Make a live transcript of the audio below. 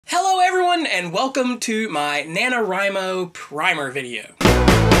everyone, and welcome to my NaNoWriMo primer video.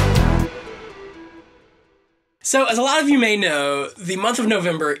 So, as a lot of you may know, the month of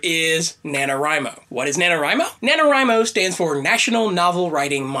November is NaNoWriMo. What is NaNoWriMo? NaNoWriMo stands for National Novel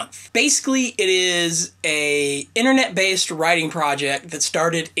Writing Month. Basically, it is a internet-based writing project that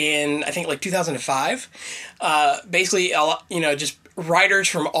started in, I think, like 2005. Basically, just writers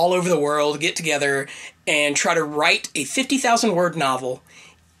from all over the world get together and try to write a 50,000 word novel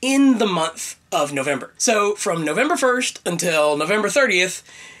in the month of November. So from November 1st until November 30th,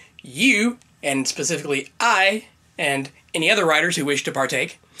 you, and specifically I, and any other writers who wish to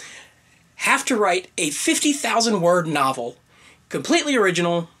partake, have to write a 50,000 word novel, completely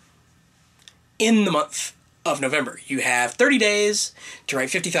original, in the month of November. You have 30 days to write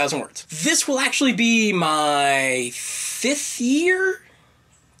 50,000 words. This will actually be my 5th year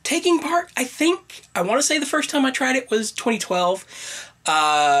taking part, I think. I want to say the first time I tried it was 2012.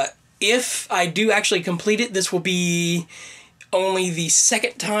 If I do actually complete it, this will be only the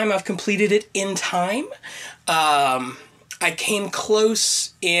 2nd time I've completed it in time. I came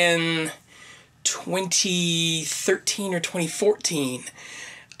close in 2013 or 2014.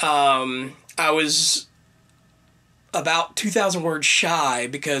 I was about 2,000 words shy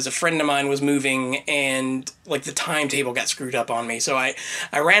because a friend of mine was moving and like the timetable got screwed up on me. So I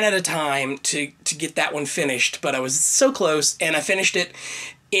ran out of time to get that one finished, but I was so close, and I finished it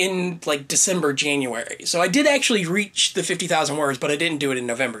in like December, January. So I did actually reach the 50,000 words, but I didn't do it in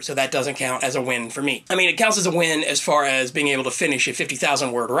November. So that doesn't count as a win for me. I mean, it counts as a win as far as being able to finish a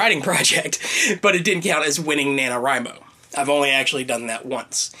 50,000 word writing project, but it didn't count as winning NaNoWriMo. I've only actually done that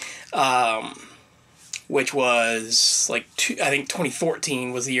once. Which was like, I think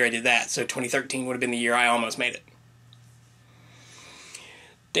 2014 was the year I did that, so 2013 would have been the year I almost made it.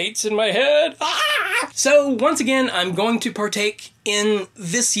 Dates in my head! Ah! So, once again, I'm going to partake in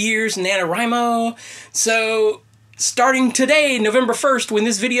this year's NaNoWriMo. So, starting today, November 1st, when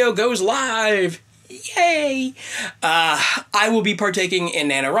this video goes live, yay! I will be partaking in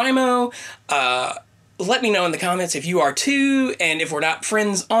NaNoWriMo. Let me know in the comments if you are too, and if we're not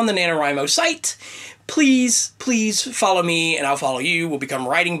friends on the NaNoWriMo site, please follow me and I'll follow you. We'll become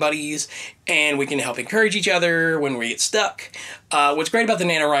writing buddies and we can help encourage each other when we get stuck. What's great about the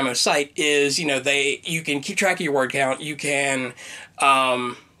NaNoWriMo site is, you can keep track of your word count. You can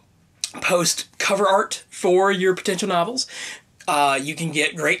post cover art for your potential novels. You can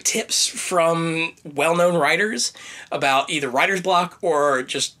get great tips from well-known writers about either writer's block or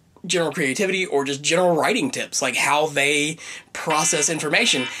just general creativity or just general writing tips, like how they process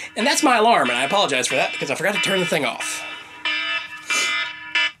information. And that's my alarm, and I apologize for that because I forgot to turn the thing off.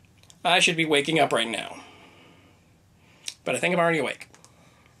 I should be waking up right now, but I think I'm already awake.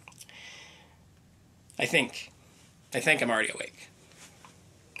 I think I'm already awake.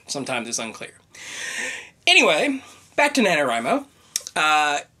 Sometimes it's unclear. Anyway, back to NaNoWriMo.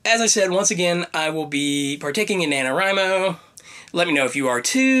 As I said, once again, I will be partaking in NaNoWriMo. Let me know if you are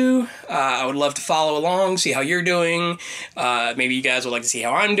too. I would love to follow along, see how you're doing. Maybe you guys would like to see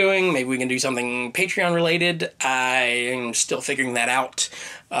how I'm doing. Maybe we can do something Patreon related. I am still figuring that out.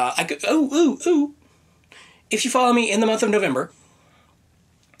 If you follow me in the month of November,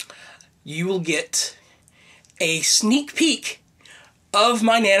 you will get a sneak peek of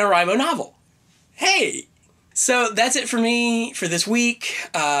my NaNoWriMo novel. Hey! So that's it for me for this week.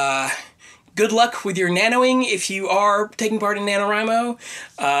 Good luck with your nanoing if you are taking part in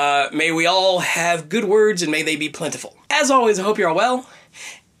NaNoWriMo. May we all have good words and may they be plentiful. As always, I hope you're all well,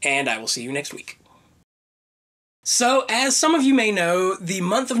 and I will see you next week. So, as some of you may know, the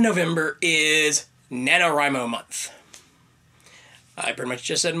month of November is NaNoWriMo month. I pretty much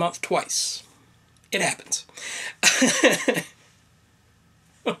just said month twice. It happens.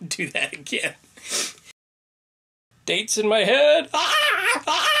 I'll do that again. Dates in my head.